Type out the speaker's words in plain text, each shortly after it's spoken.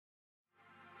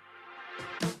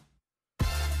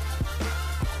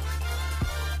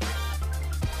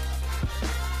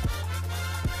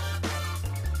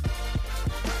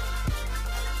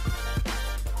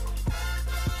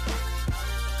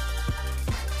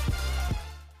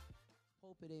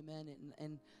Amen.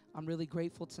 And I'm really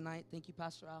grateful tonight. Thank you,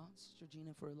 Pastor Al, Sister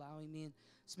Gina, for allowing me and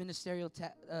this ministerial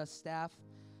staff.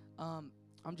 I'm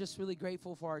just really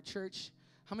grateful for our church.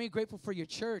 How many are grateful for your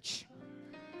church?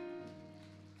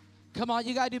 Come on,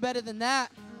 you got to do better than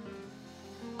that.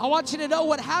 I want you to know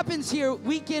what happens here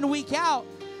week in, week out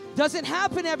doesn't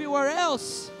happen everywhere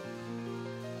else.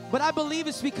 But I believe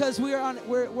it's because we're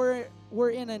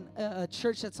in a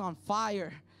church that's on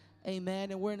fire. Amen.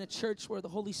 And we're in a church where the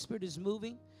Holy Spirit is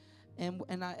moving,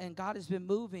 and God has been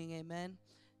moving. Amen.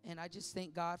 And I just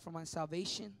thank God for my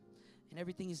salvation and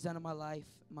everything He's done in my life,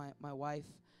 my wife.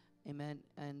 Amen.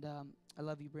 And I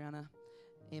love you, Brianna.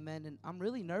 Amen. And I'm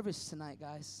really nervous tonight,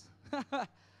 guys.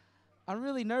 I'm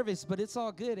really nervous, but it's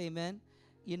all good. Amen.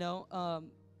 You know,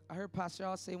 I heard Pastor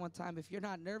Al say one time, if you're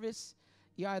not nervous,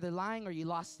 you're either lying or you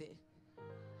lost it.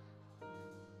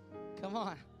 Come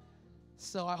on.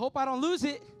 So I hope I don't lose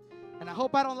it. And I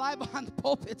hope I don't lie behind the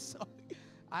pulpit, so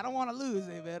I don't want to lose,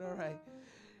 amen, all right.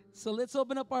 So let's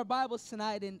open up our Bibles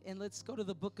tonight, and let's go to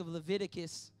the book of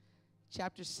Leviticus,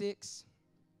 chapter 6.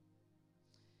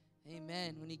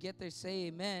 Amen. When you get there, say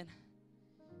amen.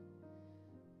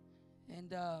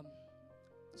 And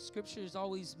Scripture has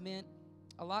always meant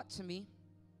a lot to me.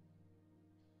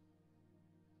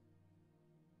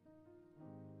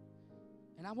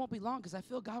 And I won't be long because I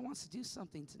feel God wants to do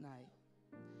something tonight.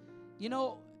 You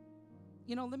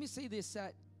know, let me say this,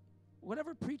 that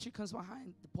whatever preacher comes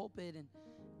behind the pulpit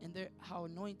and how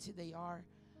anointed they are,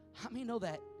 how many know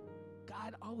that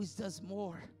God always does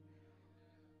more?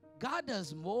 God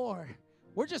does more.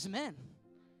 We're just men.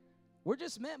 We're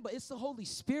just men, but it's the Holy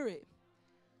Spirit.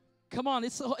 Come on,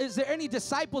 is there any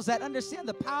disciples that understand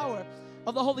the power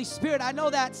of the Holy Spirit? I know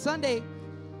that Sunday,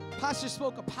 Pastor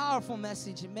spoke a powerful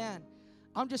message, and man,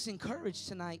 I'm just encouraged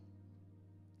tonight.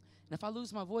 And if I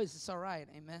lose my voice, it's all right,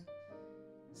 amen.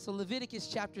 So Leviticus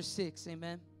chapter 6,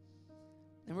 amen.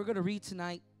 And we're going to read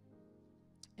tonight.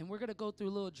 And we're going to go through a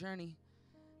little journey.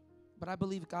 But I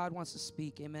believe God wants to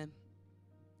speak, amen.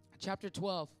 Chapter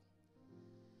 12.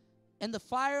 And the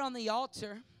fire on the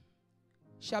altar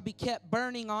shall be kept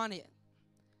burning on it.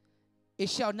 It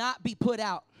shall not be put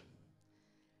out.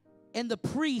 And the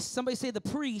priest, somebody say the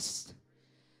priest,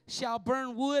 shall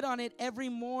burn wood on it every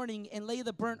morning and lay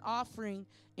the burnt offering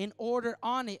in order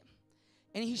on it.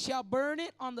 And he shall burn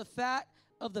it on the fat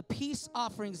of the peace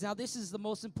offerings. Now, this is the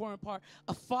most important part.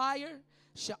 A fire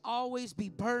shall always be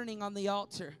burning on the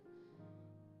altar.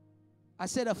 I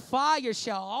said a fire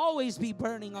shall always be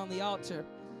burning on the altar.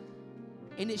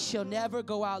 And it shall never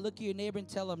go out. Look at your neighbor and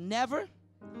tell him, never,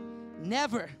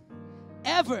 never,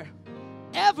 ever,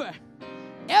 ever,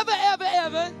 ever, ever,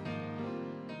 ever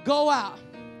go out.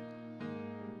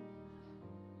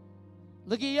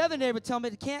 Look at your other neighbor, tell him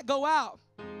it can't go out.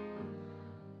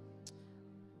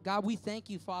 God, we thank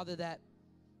you, Father, that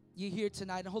you're here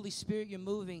tonight. And Holy Spirit, you're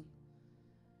moving.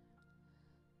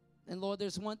 And Lord,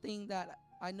 there's one thing that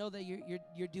I know that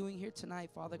you're doing here tonight,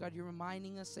 Father God. You're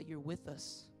reminding us that you're with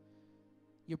us.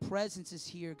 Your presence is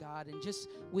here, God. And just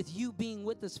with you being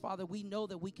with us, Father, we know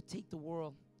that we can take the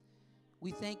world.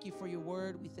 We thank you for your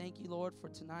word. We thank you, Lord, for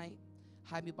tonight.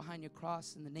 Hide me behind your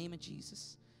cross in the name of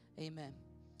Jesus. Amen.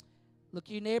 Look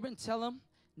at your neighbor and tell him,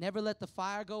 never let the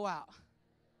fire go out.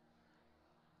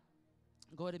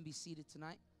 Go ahead and be seated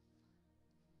tonight.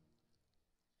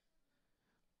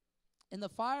 And the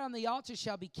fire on the altar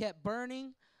shall be kept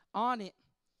burning on it,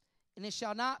 and it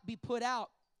shall not be put out.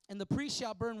 And the priest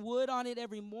shall burn wood on it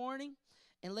every morning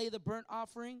and lay the burnt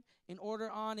offering in order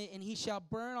on it, and he shall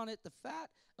burn on it the fat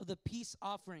of the peace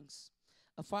offerings.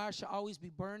 A fire shall always be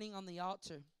burning on the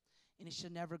altar, and it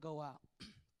shall never go out.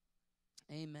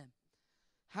 Amen.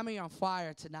 How many are on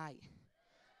fire tonight?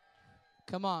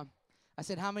 Come on. I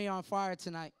said, how many are on fire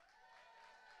tonight?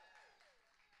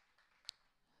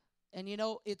 And you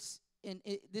know, this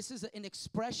is an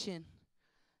expression,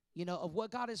 you know, of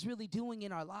what God is really doing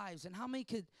in our lives. And how many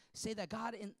could say that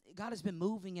God has been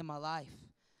moving in my life?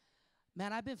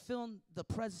 Man, I've been feeling the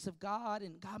presence of God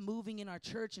and God moving in our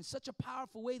church in such a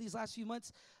powerful way these last few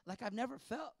months like I've never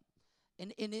felt.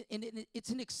 And it's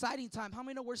an exciting time. How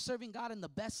many know we're serving God in the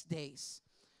best days?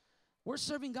 We're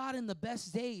serving God in the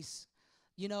best days.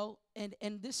 You know, and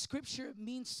this scripture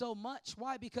means so much.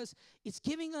 Why? Because it's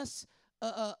giving us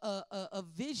a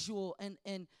visual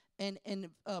and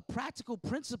practical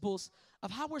principles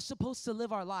of how we're supposed to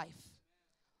live our life.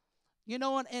 You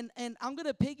know, and I'm going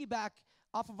to piggyback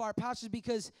off of our pastor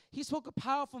because he spoke a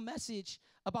powerful message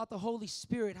about the Holy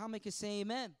Spirit. How many can say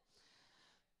amen?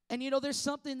 And, you know, there's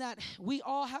something that we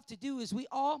all have to do is we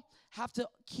all have to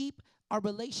keep our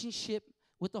relationship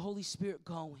with the Holy Spirit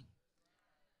going.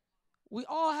 We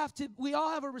all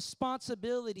have a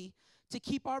responsibility to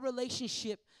keep our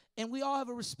relationship, and we all have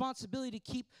a responsibility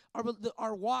to keep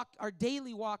our walk, our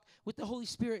daily walk with the Holy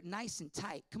Spirit nice and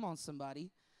tight. Come on, somebody.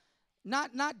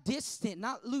 Not distant,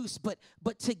 not loose, but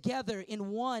together in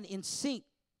one, in sync.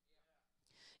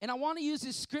 And I want to use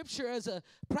this scripture as a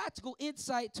practical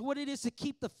insight to what it is to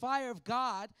keep the fire of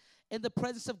God and the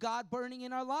presence of God burning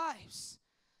in our lives.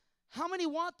 How many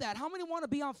want that? How many want to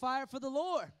be on fire for the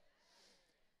Lord?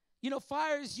 You know,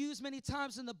 fire is used many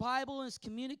times in the Bible and is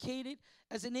communicated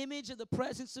as an image of the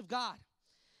presence of God.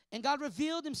 And God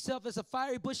revealed himself as a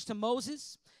fiery bush to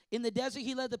Moses. In the desert,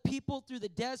 he led the people through the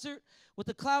desert with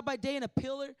a cloud by day and a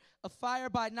pillar of fire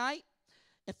by night.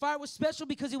 And fire was special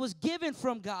because it was given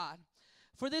from God.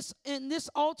 For this, in this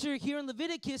altar here in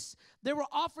Leviticus, there were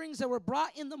offerings that were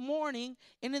brought in the morning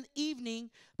and in the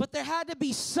evening, but there had to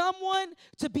be someone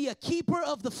to be a keeper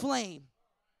of the flame.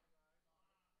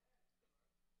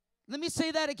 Let me say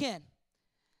that again.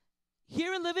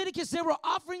 Here in Leviticus, there were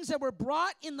offerings that were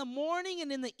brought in the morning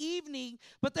and in the evening,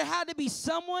 but there had to be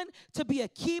someone to be a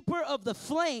keeper of the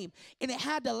flame, and it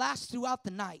had to last throughout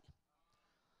the night.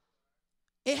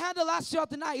 It had to last throughout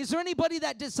the night. Is there anybody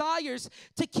that desires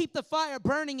to keep the fire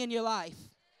burning in your life?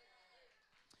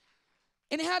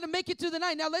 And it had to make it through the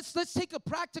night. Now let's take a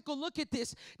practical look at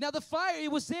this. Now the fire,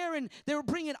 it was there, and they were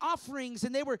bringing offerings,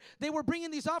 and they were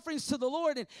bringing these offerings to the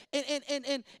Lord,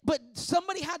 but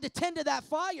somebody had to tend to that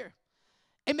fire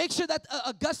and make sure that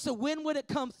a gust of wind wouldn't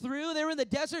come through. They were in the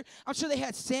desert. I'm sure they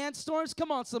had sandstorms.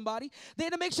 Come on, somebody. They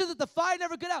had to make sure that the fire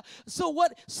never got out. So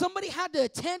somebody had to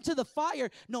attend to the fire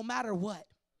no matter what.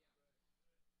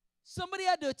 Somebody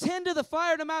had to attend to the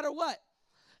fire no matter what.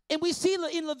 And we see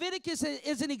in Leviticus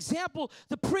as an example,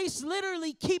 the priests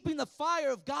literally keeping the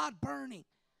fire of God burning.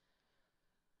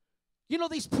 You know,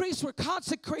 these priests were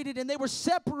consecrated and they were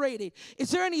separated.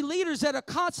 Is there any leaders that are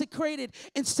consecrated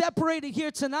and separated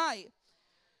here tonight?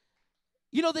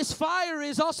 You know, this fire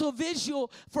is also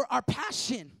visual for our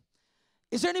passion.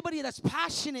 Is there anybody that's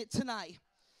passionate tonight?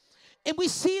 And we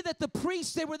see that the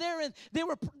priests, they were there and they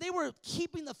were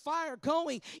keeping the fire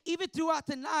going even throughout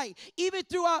the night, even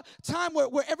throughout time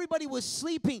where everybody was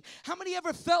sleeping. How many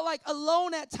ever felt like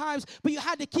alone at times, but you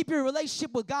had to keep your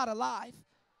relationship with God alive?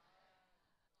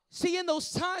 See, in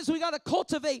those times, we got to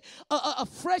cultivate a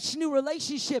fresh new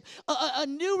relationship, a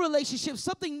new relationship,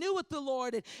 something new with the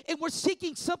Lord. And we're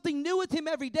seeking something new with him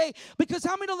every day. Because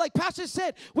how many know, like Pastor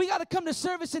said, we got to come to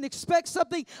service and expect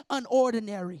something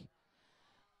unordinary.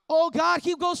 Oh, God,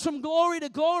 he goes from glory to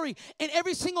glory. And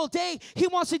every single day, he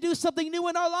wants to do something new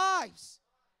in our lives.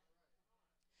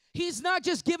 He's not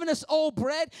just giving us old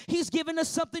bread. He's giving us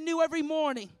something new every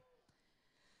morning.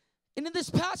 And in this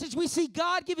passage, we see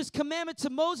God give his commandment to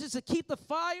Moses to keep the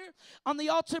fire on the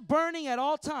altar burning at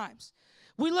all times.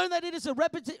 We learn that it is a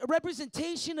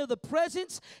representation of the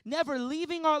presence never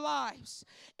leaving our lives.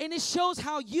 And it shows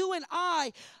how you and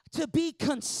I to be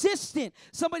consistent.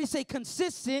 Somebody say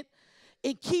consistent.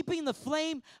 In keeping the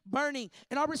flame burning.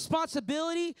 And our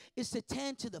responsibility is to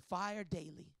tend to the fire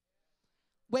daily.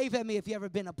 Wave at me if you've ever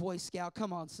been a Boy Scout.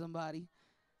 Come on, somebody.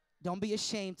 Don't be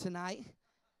ashamed tonight.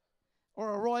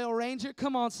 Or a Royal Ranger.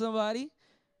 Come on, somebody.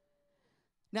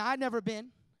 Now, I've never been,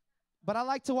 but I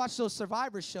like to watch those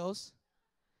Survivor shows.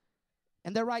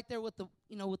 And they're right there with the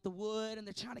wood, and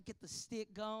they're trying to get the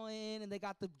stick going, and they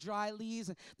got the dry leaves,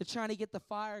 and they're trying to get the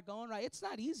fire going, right? It's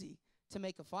not easy to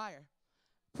make a fire.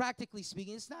 Practically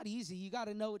speaking, it's not easy. You got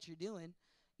to know what you're doing.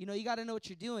 You know, you got to know what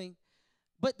you're doing.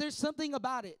 But there's something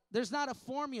about it. There's not a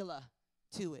formula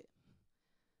to it.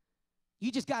 You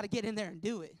just got to get in there and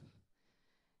do it.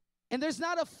 And there's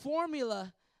not a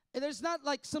formula. And there's not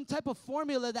like some type of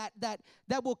formula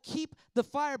that will keep the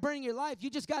fire burning in your life. You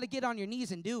just got to get on your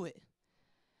knees and do it.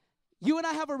 You and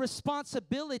I have a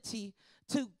responsibility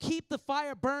to keep the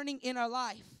fire burning in our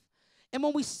life. And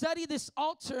when we study this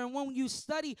altar and when you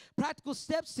study practical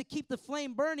steps to keep the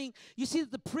flame burning, you see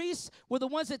that the priests were the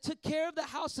ones that took care of the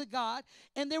house of God,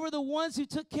 and they were the ones who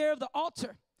took care of the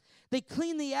altar. They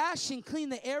cleaned the ash and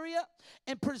cleaned the area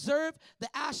and preserved the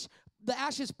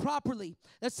ashes properly.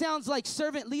 That sounds like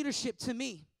servant leadership to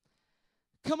me.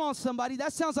 Come on, somebody.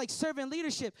 That sounds like servant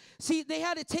leadership. See, they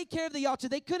had to take care of the altar.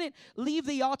 They couldn't leave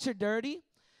the altar dirty.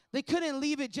 They couldn't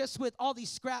leave it just with all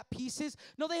these scrap pieces.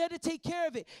 No, they had to take care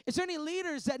of it. Is there any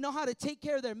leaders that know how to take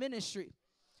care of their ministry?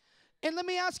 And let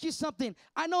me ask you something.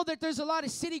 I know that there's a lot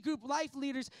of city group life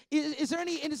leaders. Is there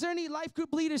any life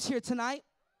group leaders here tonight?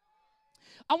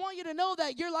 I want you to know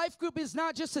that your life group is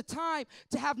not just a time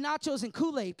to have nachos and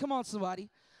Kool-Aid. Come on, somebody.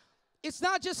 It's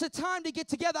not just a time to get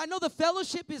together. I know the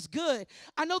fellowship is good.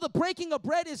 I know the breaking of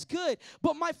bread is good.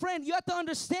 But my friend, you have to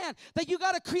understand that you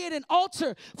got to create an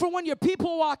altar for when your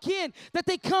people walk in, that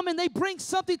they come and they bring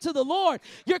something to the Lord.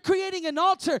 You're creating an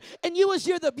altar, and you're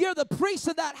the priest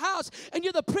of that house, and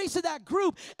you're the priest of that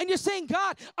group, and you're saying,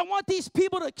 God, I want these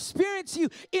people to experience you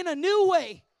in a new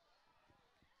way.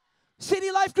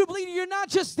 City Life Group leader, you're not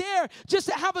just there just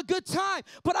to have a good time,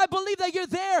 but I believe that you're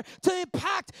there to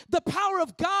impact the power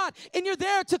of God, and you're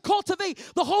there to cultivate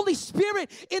the Holy Spirit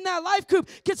in that life group.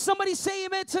 Can somebody say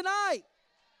amen tonight?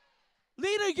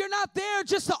 Leader, you're not there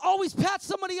just to always pat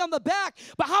somebody on the back,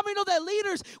 but how many know that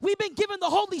leaders, we've been given the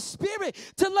Holy Spirit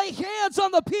to lay hands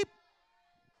on the people?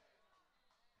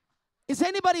 Is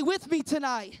anybody with me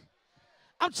tonight?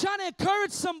 I'm trying to encourage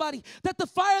somebody that the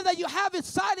fire that you have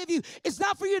inside of you is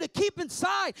not for you to keep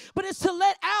inside, but it's to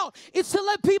let out. It's to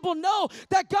let people know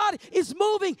that God is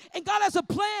moving and God has a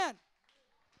plan.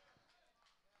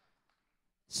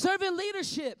 Servant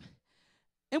leadership.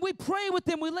 And we pray with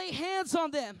them. We lay hands on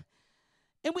them.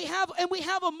 And we have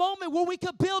a moment where we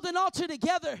could build an altar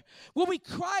together, where we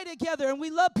cry together and we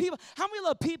love people. How many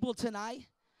love people tonight?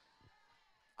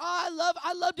 Oh,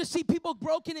 I love to see people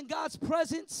broken in God's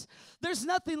presence. There's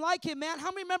nothing like it, man.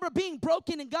 How many remember being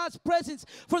broken in God's presence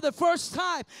for the first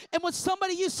time? And when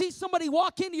you see somebody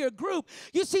walk into your group,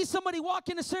 you see somebody walk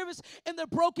into service, and they're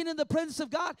broken in the presence of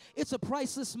God, it's a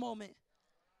priceless moment.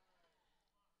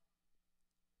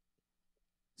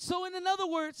 So in other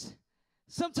words,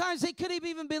 sometimes they could have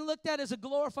even been looked at as a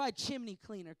glorified chimney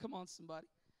cleaner. Come on, somebody.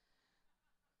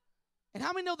 And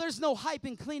how many know there's no hype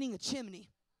in cleaning a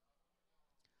chimney?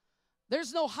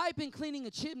 There's no hype in cleaning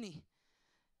a chimney.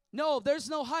 No, there's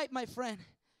no hype, my friend.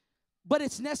 But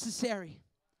it's necessary.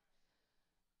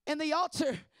 And the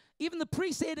altar, even the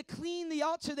priests, they had to clean the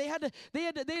altar. They had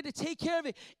to take care of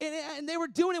it. And they were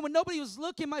doing it when nobody was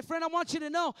looking. My friend, I want you to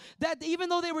know that even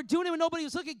though they were doing it when nobody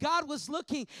was looking, God was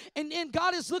looking. And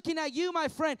God is looking at you, my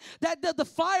friend. That the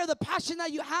fire, the passion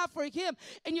that you have for Him,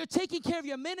 and you're taking care of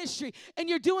your ministry, and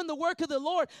you're doing the work of the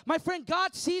Lord. My friend,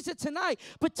 God sees it tonight.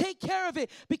 But take care of it,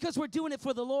 because we're doing it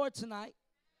for the Lord tonight.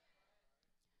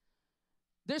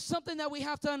 There's something that we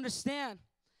have to understand.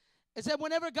 Is that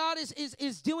whenever God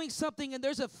is doing something and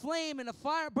there's a flame and a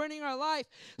fire burning in our life,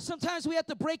 sometimes we have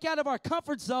to break out of our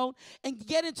comfort zone and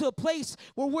get into a place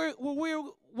where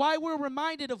we're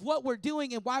reminded of what we're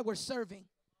doing and why we're serving.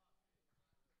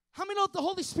 How many know the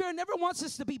Holy Spirit never wants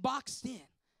us to be boxed in?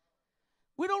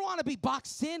 We don't want to be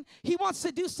boxed in. He wants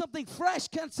to do something fresh.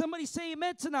 Can somebody say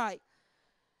amen tonight?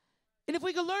 And if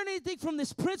we can learn anything from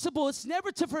this principle, it's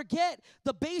never to forget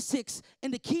the basics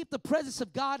and to keep the presence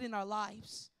of God in our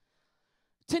lives.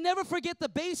 To never forget the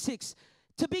basics,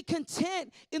 to be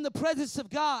content in the presence of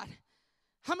God.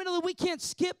 How many know that we can't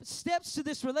skip steps to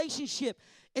this relationship?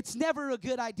 It's never a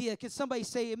good idea. Can somebody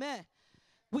say amen?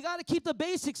 We got to keep the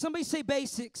basics. Somebody say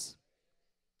basics.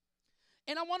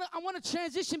 And I want to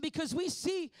transition, because we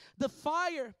see the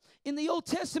fire in the Old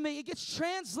Testament. It gets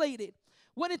translated.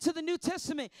 Went into the New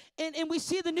Testament. And we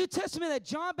see the New Testament that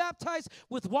John baptized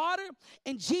with water,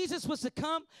 and Jesus was to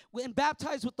come and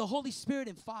baptize with the Holy Spirit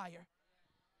and fire.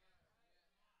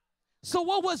 So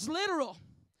what was literal,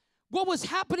 what was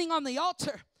happening on the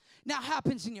altar, now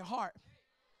happens in your heart.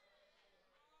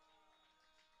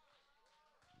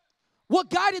 What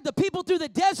guided the people through the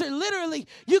desert, literally,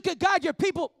 you could guide your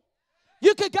people.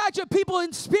 You could guide your people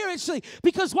in spiritually.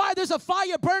 Because why? There's a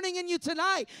fire burning in you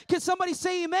tonight. Can somebody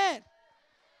say amen?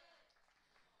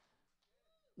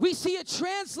 We see it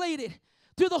translated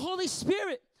through the Holy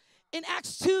Spirit. In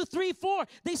Acts 2, 3, 4,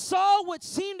 they saw what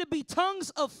seemed to be tongues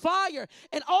of fire,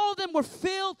 and all of them were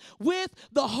filled with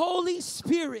the Holy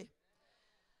Spirit.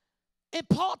 And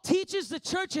Paul teaches the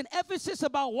church in Ephesus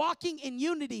about walking in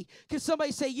unity. Can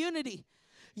somebody say unity?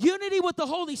 Unity with the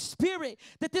Holy Spirit.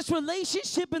 That this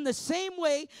relationship in the same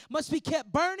way must be kept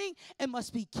burning and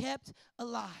must be kept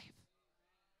alive.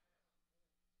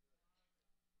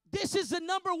 This is the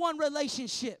number one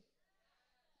relationship.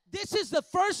 This is the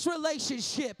first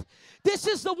relationship. This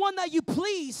is the one that you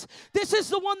please. This is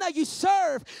the one that you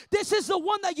serve. This is the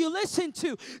one that you listen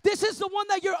to. This is the one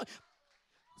that you're...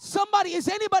 Somebody, is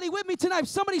anybody with me tonight?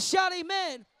 Somebody shout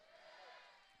amen.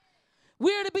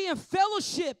 We are to be in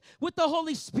fellowship with the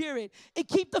Holy Spirit and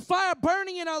keep the fire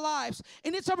burning in our lives.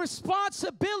 And it's a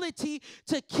responsibility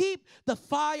to keep the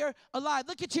fire alive.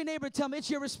 Look at your neighbor and tell him it's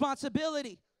your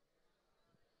responsibility.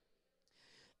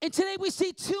 And today we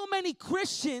see too many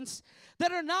Christians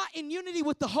that are not in unity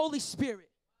with the Holy Spirit.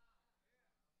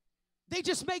 They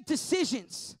just make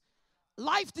decisions,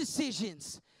 life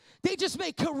decisions. They just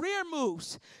make career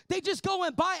moves. They just go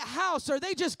and buy a house, or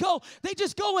they just go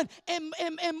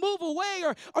and move away,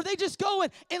 or they just go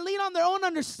and lean on their own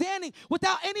understanding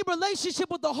without any relationship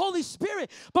with the Holy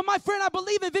Spirit. But my friend, I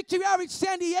believe in Victory Outreach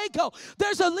San Diego,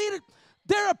 there's a leader.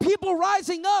 There are people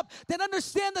rising up that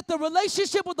understand that the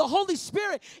relationship with the Holy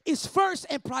Spirit is first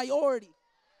and priority.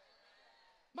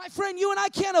 My friend, you and I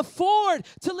can't afford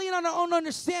to lean on our own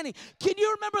understanding. Can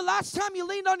you remember last time you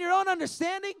leaned on your own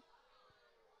understanding?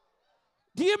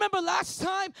 Do you remember last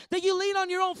time that you leaned on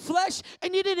your own flesh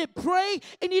and you didn't pray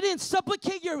and you didn't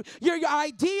supplicate your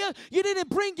idea? You didn't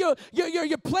bring your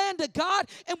plan to God?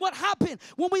 And what happened?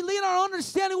 When we lean on our own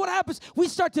understanding, what happens? We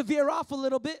start to veer off a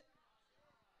little bit.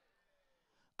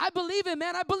 I believe it,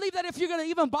 man. I believe that if you're going to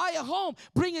even buy a home,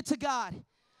 bring it to God.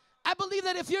 I believe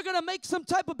that if you're going to make some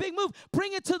type of big move,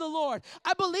 bring it to the Lord.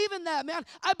 I believe in that, man.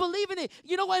 I believe in it.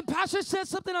 You know what? Pastor said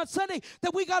something on Sunday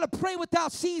that we got to pray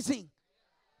without ceasing.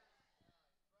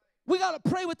 We got to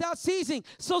pray without ceasing.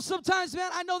 So sometimes, man,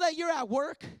 I know that you're at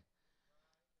work,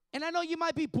 and I know you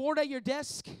might be bored at your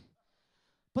desk,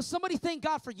 but somebody thank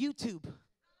God for YouTube.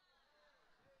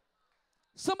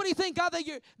 Somebody thank God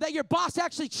that your boss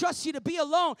actually trusts you to be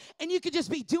alone, and you could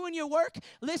just be doing your work,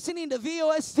 listening to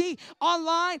VOSD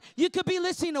online. You could be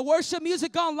listening to worship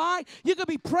music online. You could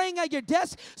be praying at your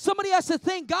desk. Somebody has to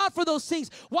thank God for those things.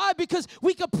 Why? Because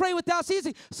we could pray without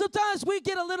ceasing. Sometimes we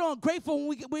get a little ungrateful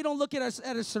when we don't look at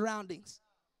our surroundings.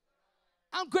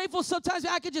 I'm grateful sometimes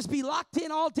I could just be locked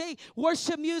in all day,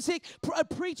 worship music,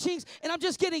 preachings, and I'm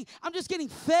just getting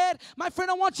fed. My friend,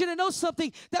 I want you to know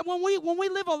something, that when we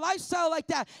live a lifestyle like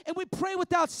that and we pray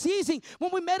without ceasing,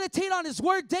 when we meditate on His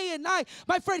Word day and night,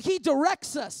 my friend, He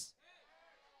directs us.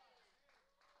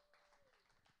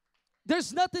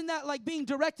 There's nothing that like being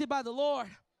directed by the Lord.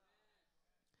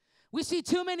 We see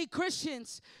too many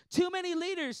Christians, too many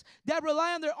leaders that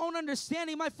rely on their own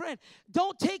understanding. My friend,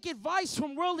 don't take advice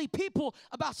from worldly people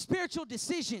about spiritual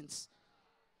decisions.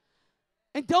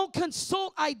 And don't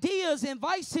consult ideas and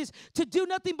vices to do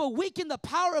nothing but weaken the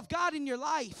power of God in your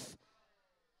life.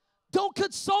 Don't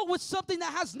consult with something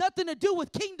that has nothing to do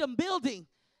with kingdom building.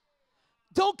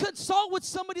 Don't consult with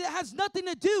somebody that has nothing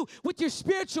to do with your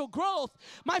spiritual growth,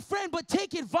 my friend, but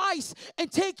take advice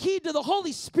and take heed to the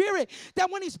Holy Spirit,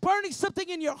 that when He's burning something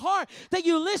in your heart, that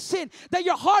you listen, that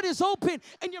your heart is open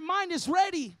and your mind is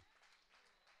ready.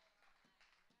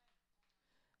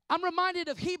 I'm reminded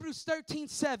of Hebrews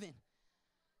 13:7.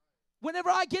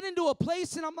 Whenever I get into a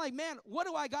place and I'm like, man, what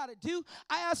do I got to do?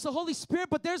 I ask the Holy Spirit,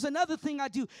 but there's another thing I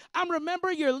do. I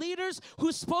remember your leaders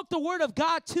who spoke the word of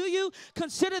God to you.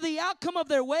 Consider the outcome of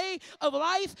their way of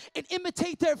life and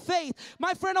imitate their faith.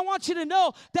 My friend, I want you to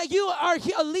know that you are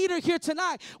a leader here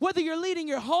tonight. Whether you're leading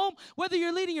your home, whether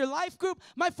you're leading your life group,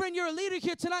 my friend, you're a leader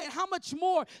here tonight. And how much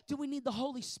more do we need the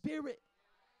Holy Spirit?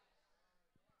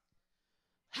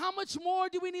 How much more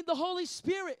do we need the Holy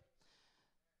Spirit?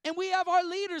 And we have our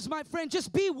leaders, my friend.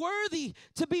 Just be worthy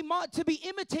to be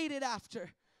imitated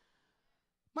after.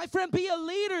 My friend, be a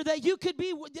leader that you could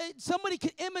be, that somebody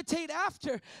could imitate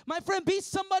after. My friend, be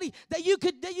somebody that you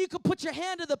could put your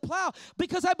hand to the plow,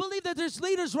 because I believe that there's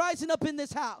leaders rising up in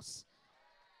this house.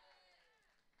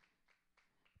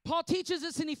 Paul teaches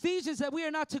us in Ephesians that we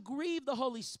are not to grieve the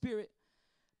Holy Spirit,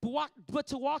 but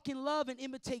to walk in love and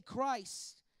imitate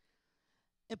Christ.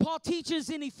 And Paul teaches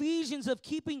in Ephesians of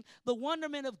keeping the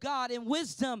wonderment of God and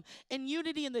wisdom and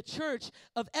unity in the church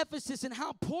of Ephesus, and how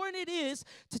important it is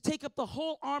to take up the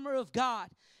whole armor of God.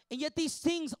 And yet these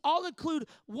things all include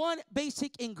one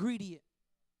basic ingredient.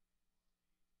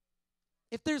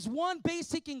 If there's one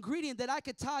basic ingredient that I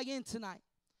could tie in tonight,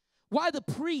 why the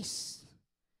priests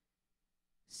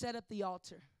set up the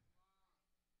altar,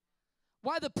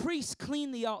 why the priests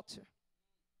clean the altar,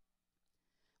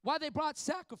 why they brought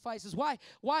sacrifices, why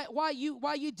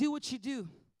you do what you do.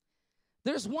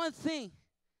 There's one thing.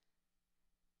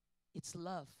 It's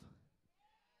love.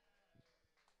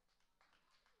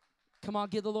 Come on,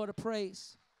 give the Lord a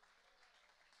praise.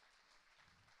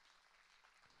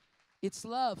 It's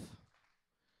love.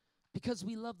 Because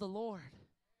we love the Lord.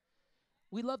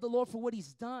 We love the Lord for what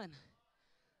He's done.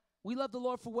 We love the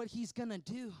Lord for what He's going to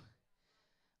do.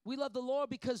 We love the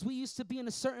Lord because we used to be in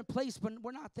a certain place, but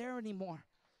we're not there anymore.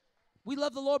 We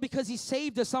love the Lord because He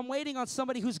saved us. I'm waiting on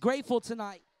somebody who's grateful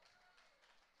tonight.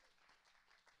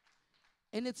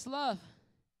 And it's love.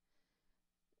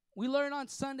 We learned on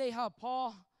Sunday how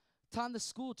Paul taught in the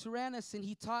school Tyrannus, and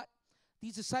he taught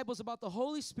these disciples about the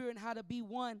Holy Spirit and how to be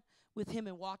one with Him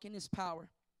and walk in His power.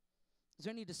 Is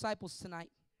there any disciples tonight?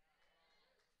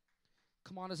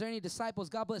 Come on, is there any disciples?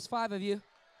 God bless 5 of you.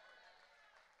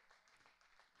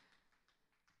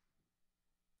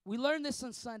 We learned this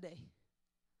on Sunday.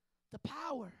 The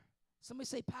power. Somebody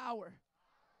say power.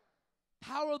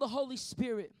 Power of the Holy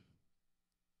Spirit.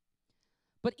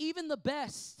 But even the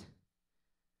best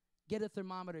get a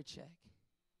thermometer check.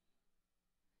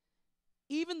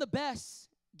 Even the best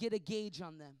get a gauge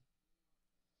on them.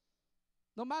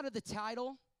 No matter the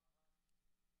title,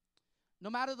 no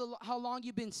matter how long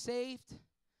you've been saved,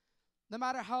 no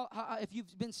matter how if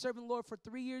you've been serving the Lord for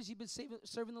 3 years, you've been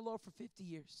serving the Lord for 50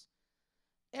 years.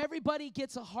 Everybody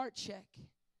gets a heart check.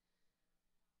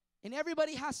 And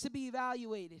everybody has to be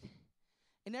evaluated.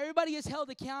 And everybody is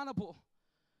held accountable.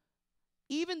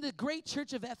 Even the great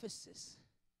church of Ephesus.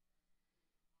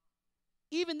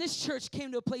 Even this church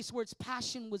came to a place where its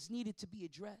passion was needed to be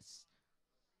addressed.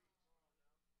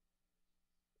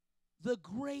 The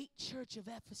great church of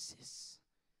Ephesus.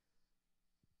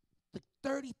 The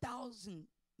 30,000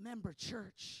 member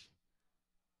church.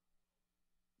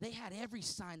 They had every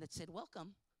sign that said,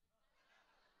 welcome.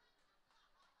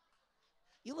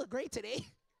 You look great today.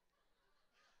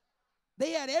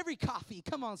 They had every coffee.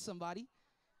 Come on, somebody.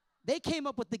 They came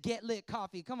up with the Get Lit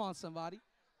coffee. Come on, somebody.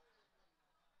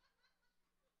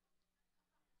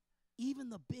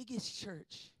 Even the biggest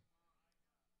church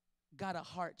got a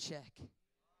heart check.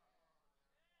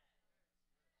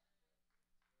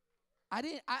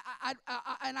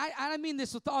 I mean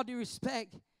this with all due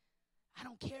respect. I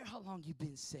don't care how long you've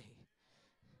been saved.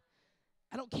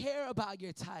 I don't care about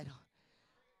your title.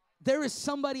 There is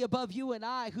somebody above you and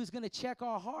I who's going to check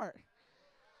our heart.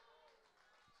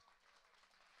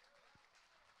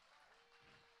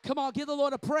 Come on, give the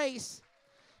Lord a praise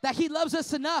that He loves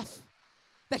us enough,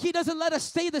 that He doesn't let us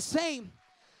stay the same,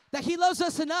 that He loves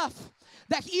us enough,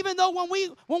 that even though when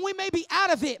we may be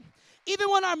out of it,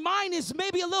 even when our mind is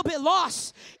maybe a little bit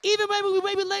lost, even when we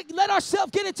maybe let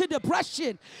ourselves get into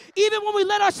depression, even when we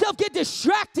let ourselves get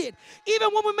distracted, even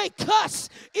when we may cuss,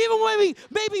 even when we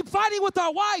may be fighting with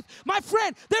our wife, my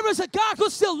friend, there is a God who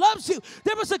still loves you.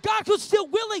 There is a God who's still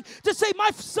willing to say,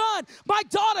 my son, my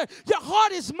daughter, your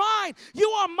heart is mine. You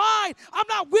are mine. I'm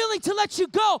not willing to let you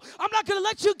go. I'm not going to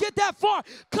let you get that far.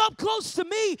 Come close to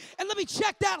me and let me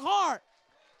check that heart.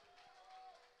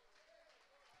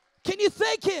 Can you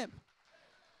thank Him?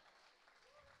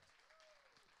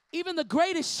 Even the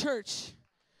greatest church,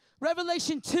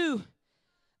 Revelation 2,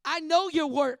 I know your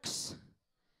works.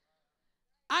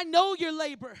 I know your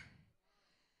labor,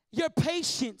 your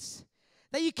patience,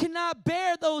 that you cannot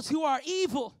bear those who are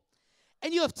evil.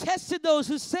 And you have tested those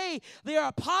who say they are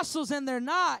apostles and they're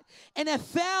not, and have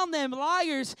found them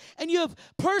liars. And you have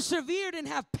persevered and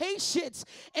have patience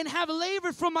and have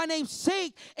labored for my name's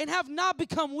sake and have not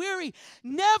become weary.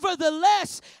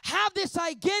 Nevertheless, have this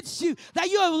against you, that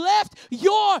you have left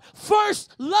your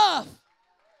first love.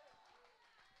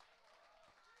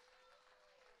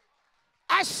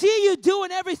 I see you doing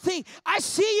everything. I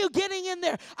see you getting in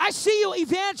there. I see you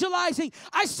evangelizing.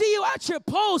 I see you at your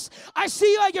post. I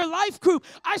see you at your life group.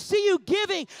 I see you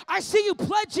giving. I see you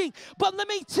pledging. But let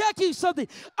me tell you something.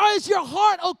 Is your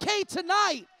heart okay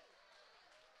tonight?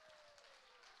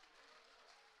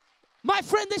 My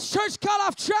friend, this church got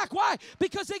off track. Why?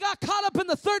 Because they got caught up in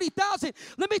the 30,000.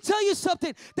 Let me tell you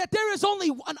something, that there is only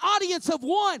an audience of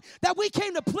one that we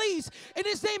came to please, and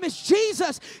His name is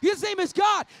Jesus. His name is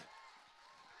God.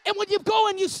 And when you go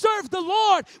and you serve the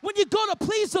Lord, when you go to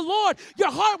please the Lord, your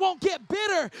heart won't get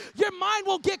bitter. Your mind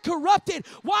won't get corrupted.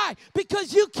 Why?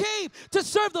 Because you came to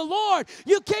serve the Lord.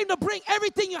 You came to bring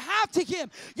everything you have to Him.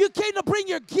 You came to bring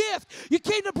your gift. You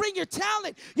came to bring your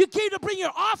talent. You came to bring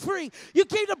your offering. You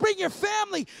came to bring your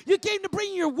family. You came to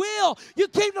bring your will. You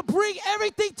came to bring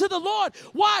everything to the Lord.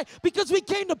 Why? Because we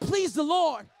came to please the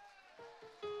Lord.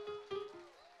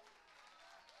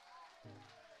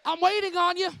 I'm waiting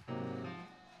on you.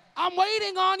 I'm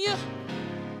waiting on you.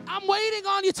 I'm waiting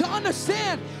on you to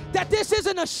understand that this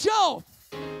isn't a show.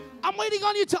 I'm waiting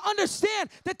on you to understand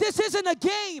that this isn't a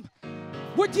game.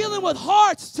 We're dealing with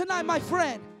hearts tonight, my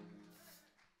friend.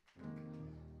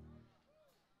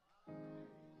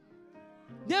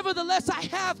 Nevertheless, I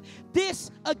have this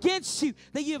against you,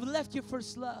 that you have left your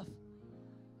first love.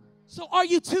 So are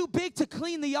you too big to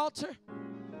clean the altar?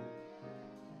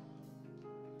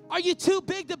 Are you too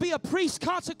big to be a priest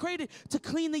consecrated to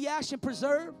clean the ash and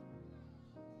preserve?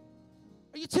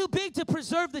 Are you too big to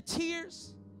preserve the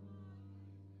tears?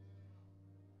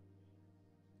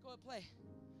 Go ahead, play.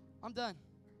 I'm done.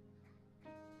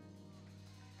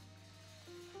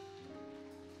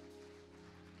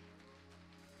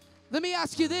 Let me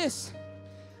ask you this.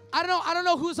 I don't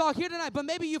know who's all here tonight, but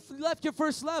maybe you've left your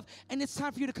first love and it's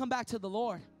time for you to come back to the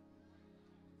Lord.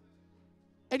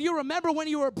 And you remember when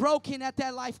you were broken at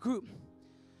that life group.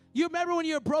 You remember when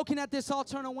you were broken at this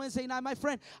altar on a Wednesday night, my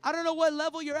friend? I don't know what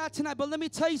level you're at tonight, but let me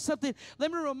tell you something.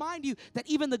 Let me remind you that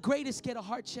even the greatest get a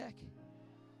heart check.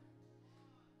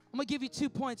 I'm going to give you 2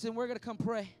 points, and we're going to come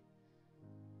pray.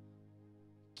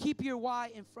 Keep your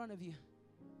why in front of you.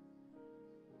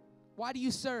 Why do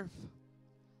you serve?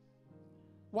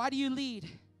 Why do you lead?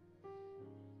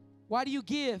 Why do you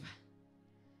give?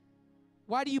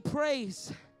 Why do you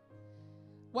praise?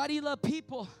 Why do you love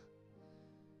people?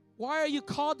 Why are you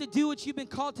called to do what you've been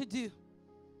called to do?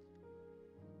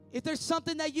 If there's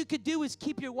something that you could do, is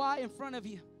keep your why in front of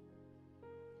you.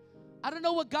 I don't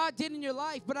know what God did in your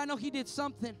life, but I know He did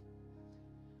something.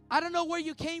 I don't know where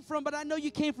you came from, but I know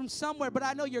you came from somewhere, but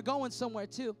I know you're going somewhere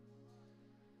too.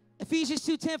 Ephesians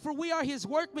 2:10, for we are His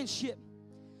workmanship,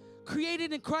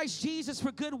 created in Christ Jesus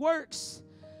for good works,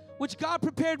 which God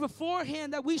prepared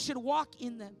beforehand that we should walk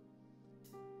in them.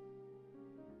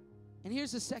 And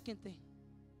here's the second thing.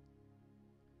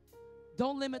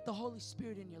 Don't limit the Holy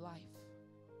Spirit in your life.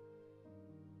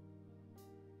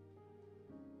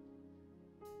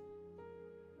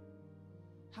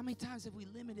 How many times have we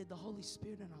limited the Holy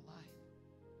Spirit in our life?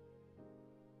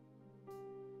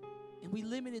 And we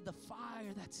limited the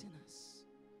fire that's in us.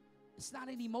 It's not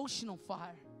an emotional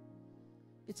fire.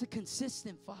 It's a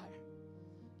consistent fire.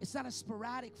 It's not a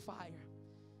sporadic fire.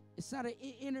 It's not an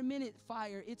intermittent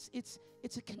fire. It's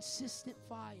a consistent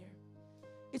fire.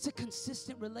 It's a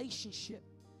consistent relationship.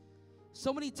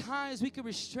 So many times we can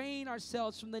restrain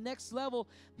ourselves from the next level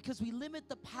because we limit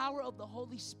the power of the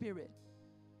Holy Spirit.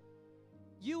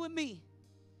 You and me.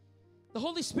 The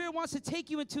Holy Spirit wants to take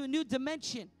you into a new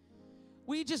dimension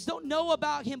where you just don't know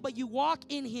about Him, but you walk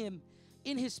in Him,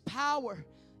 in His power,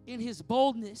 in His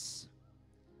boldness.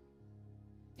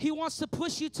 He wants to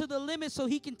push you to the limit so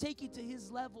He can take you to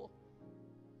His level.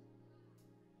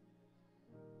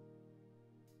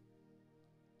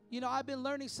 You know, I've been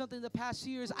learning something the past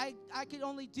few years. I can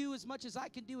only do as much as I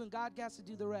can do, and God has to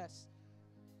do the rest.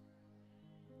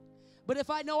 But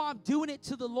if I know I'm doing it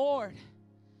to the Lord,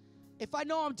 if I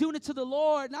know I'm doing it to the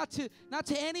Lord, not to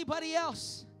anybody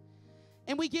else,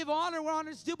 and we give honor where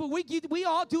honor's due, but we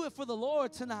all do it for the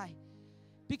Lord tonight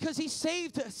because He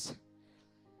saved us.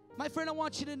 My friend, I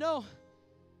want you to know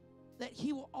that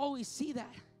He will always see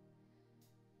that.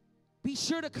 Be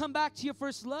sure to come back to your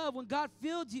first love when God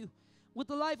filled you with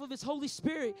the life of His Holy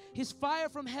Spirit, His fire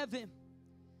from heaven.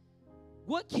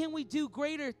 What can we do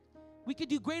greater? We could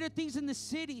do greater things in the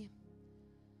city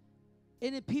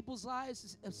and in people's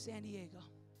lives of San Diego.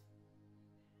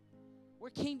 We're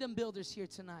kingdom builders here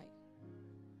tonight.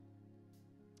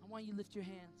 I want you to lift your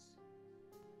hands.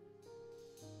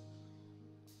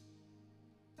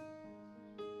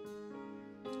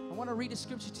 I want to read a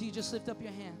scripture to you. Just lift up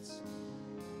your hands.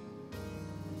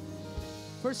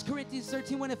 1 Corinthians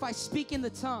 13:1, if I speak in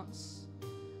the tongues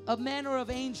of men or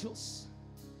of angels,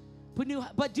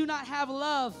 but do not have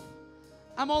love,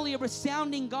 I'm only a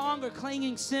resounding gong or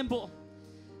clanging cymbal.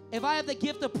 If I have the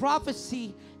gift of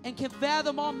prophecy and can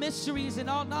fathom all mysteries and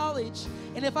all knowledge,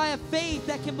 and if I have faith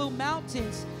that can move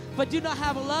mountains, but do not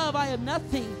have love, I am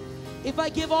nothing. If I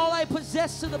give all I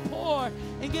possess to the poor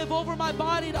and give over my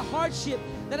body to hardship,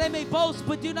 that I may boast,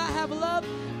 but do not have love,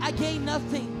 I gain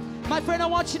nothing. My friend, I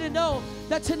want you to know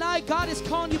that tonight God is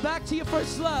calling you back to your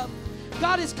first love.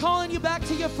 God is calling you back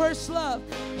to your first love.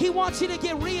 He wants you to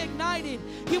get reignited.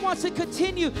 He wants to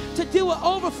continue to do an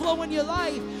overflow in your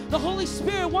life. The Holy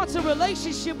Spirit wants a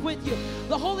relationship with you.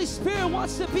 The Holy Spirit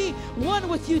wants to be one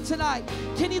with you tonight.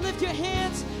 Can you lift your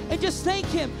hands and just thank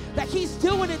Him that He's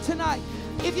doing it tonight?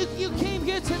 If you came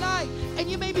here tonight and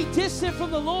you may be distant from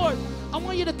the Lord, I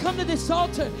want you to come to this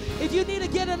altar. If you need to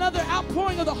get another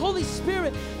outpouring of the Holy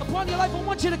Spirit upon your life, I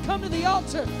want you to come to the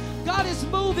altar. God is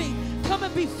moving. Come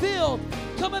and be filled.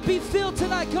 Come and be filled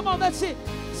tonight. Come on, that's it.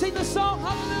 Sing the song.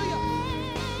 Hallelujah.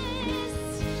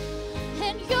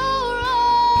 And you're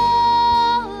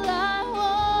all I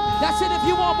want. That's it. If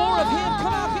you want more of Him,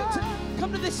 come out here.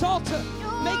 Come to this altar.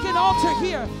 Make an altar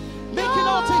here. Make an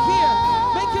altar here.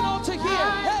 Make an altar here.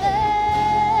 Hey.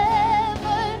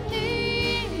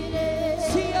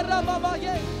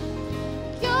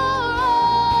 You're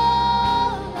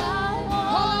all I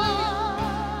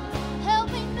want. Help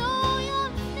me know your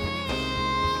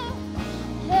name.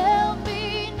 Help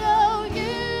me know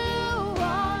you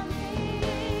are me.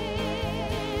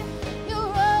 You're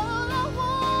all I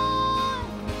want.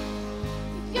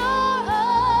 You're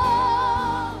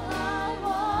all I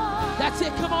want. That's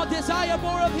it. Come on. Desire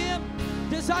more of Him.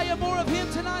 Desire more of Him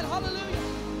tonight. Hallelujah.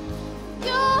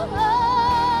 You're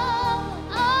all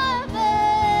I've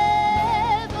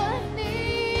ever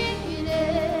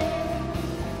needed.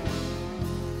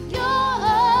 You're all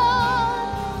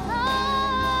I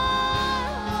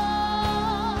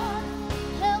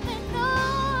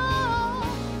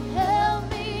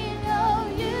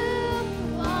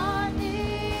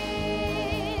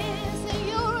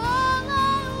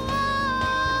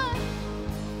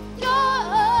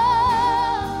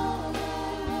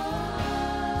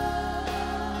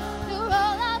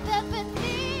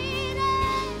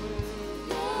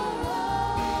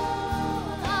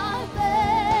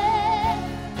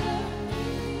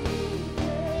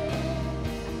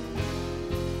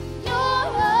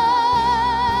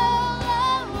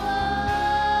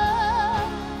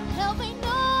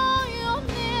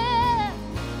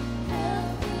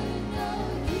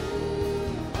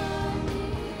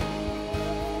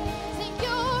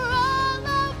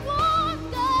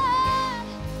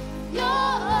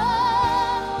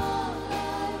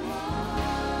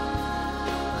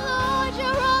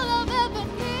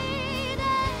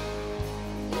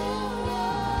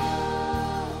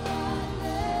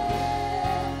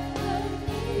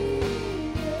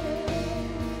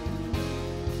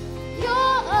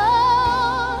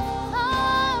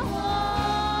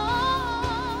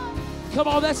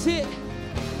Come on, that's it.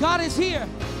 God is here.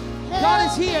 God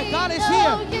is here. God is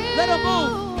here. Let him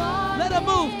move. Let him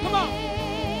move. Come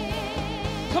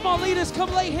on. Come on, leaders,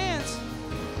 come lay hands.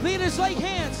 Leaders, lay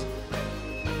hands.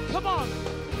 Come on.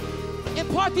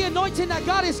 Impart the anointing that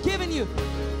God has given you.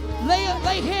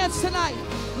 Lay hands tonight.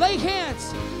 Lay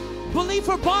hands. Believe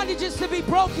for bondages to be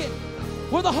broken.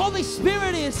 Where the Holy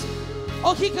Spirit is,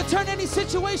 oh, he can turn any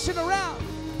situation around.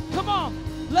 Come on.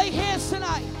 Lay hands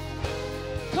tonight.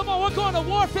 Come on, we're going to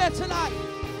warfare tonight.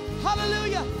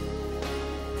 Hallelujah.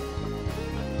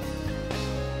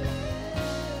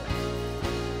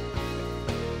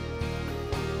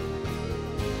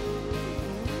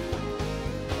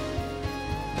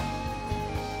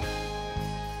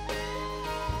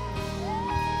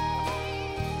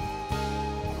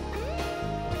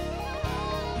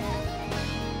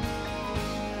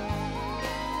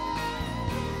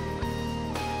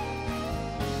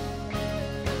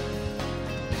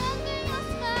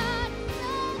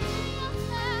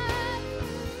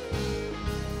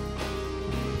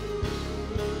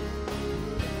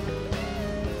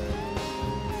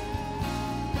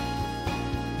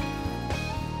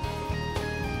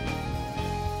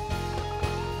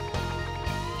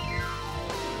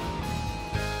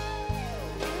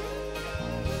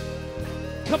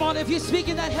 Come on, if you're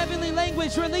speaking that heavenly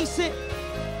language, release it.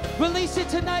 Release it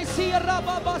tonight. See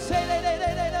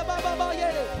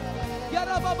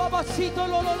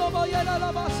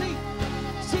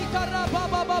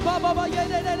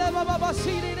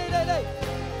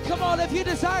Come on, if you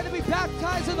desire to be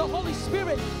baptized in the Holy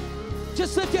Spirit,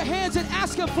 just lift your hands and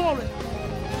ask him for it.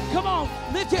 Come on,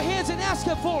 lift your hands and ask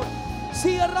him for it.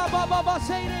 See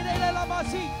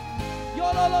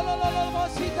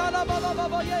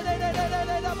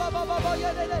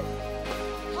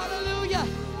Hallelujah.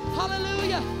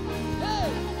 Hallelujah.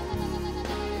 Hey.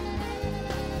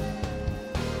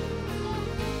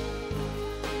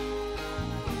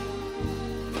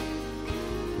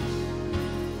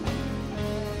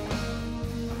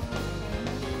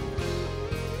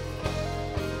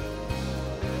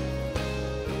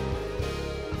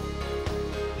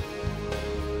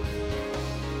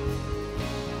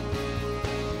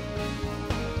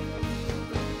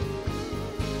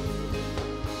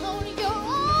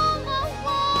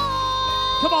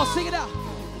 Come on, sing it out.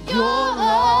 You're all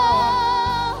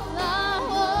I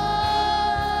want.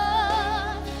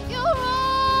 You're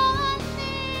all I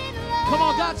need. Come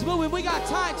on, God's moving. We got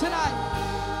time tonight.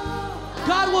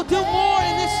 God will do more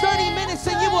in this 30 minutes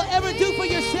than you will ever do for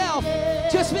yourself.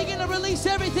 Just begin to release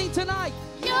everything tonight.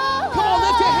 Come on,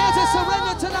 lift your hands and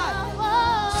surrender tonight.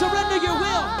 Surrender your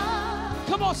will.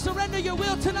 Come on, surrender your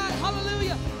will tonight.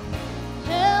 Hallelujah.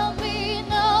 Help me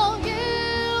know you.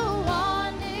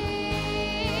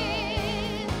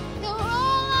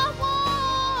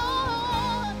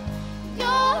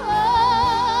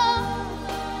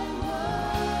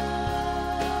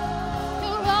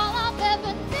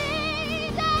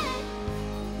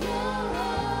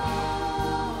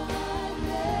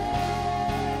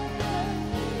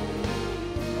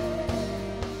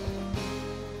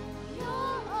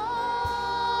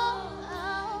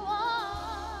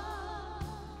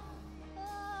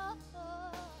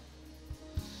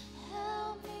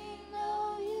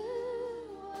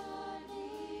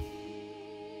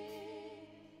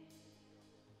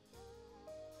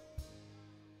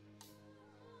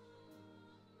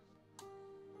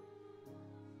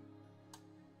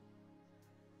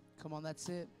 Come on, that's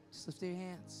it. Just lift your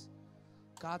hands.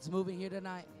 God's moving here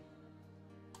tonight.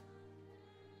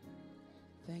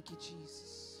 Thank you,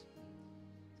 Jesus.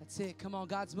 That's it. Come on,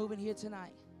 God's moving here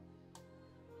tonight.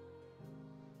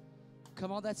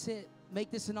 Come on, that's it.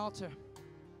 Make this an altar.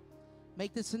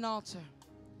 Make this an altar.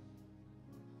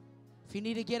 If you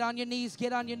need to get on your knees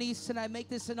tonight. Make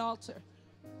this an altar.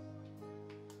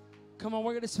 Come on,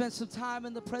 we're going to spend some time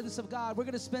in the presence of God. We're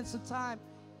going to spend some time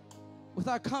with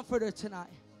our comforter tonight.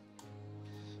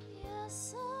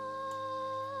 Yes,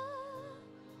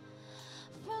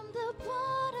 from the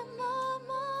bottom of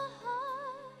my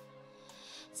heart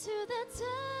to the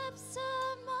depths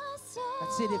of my soul.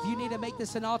 That's it. If you need to make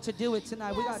this an altar, do it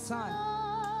tonight. We got time.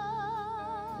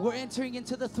 We're entering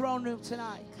into the throne room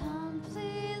tonight.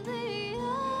 Completely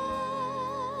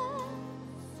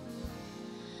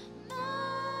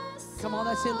Come on,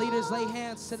 that's it. Leaders, lay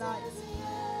hands tonight.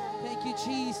 Thank you,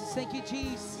 Jesus. Thank you,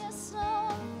 Jesus.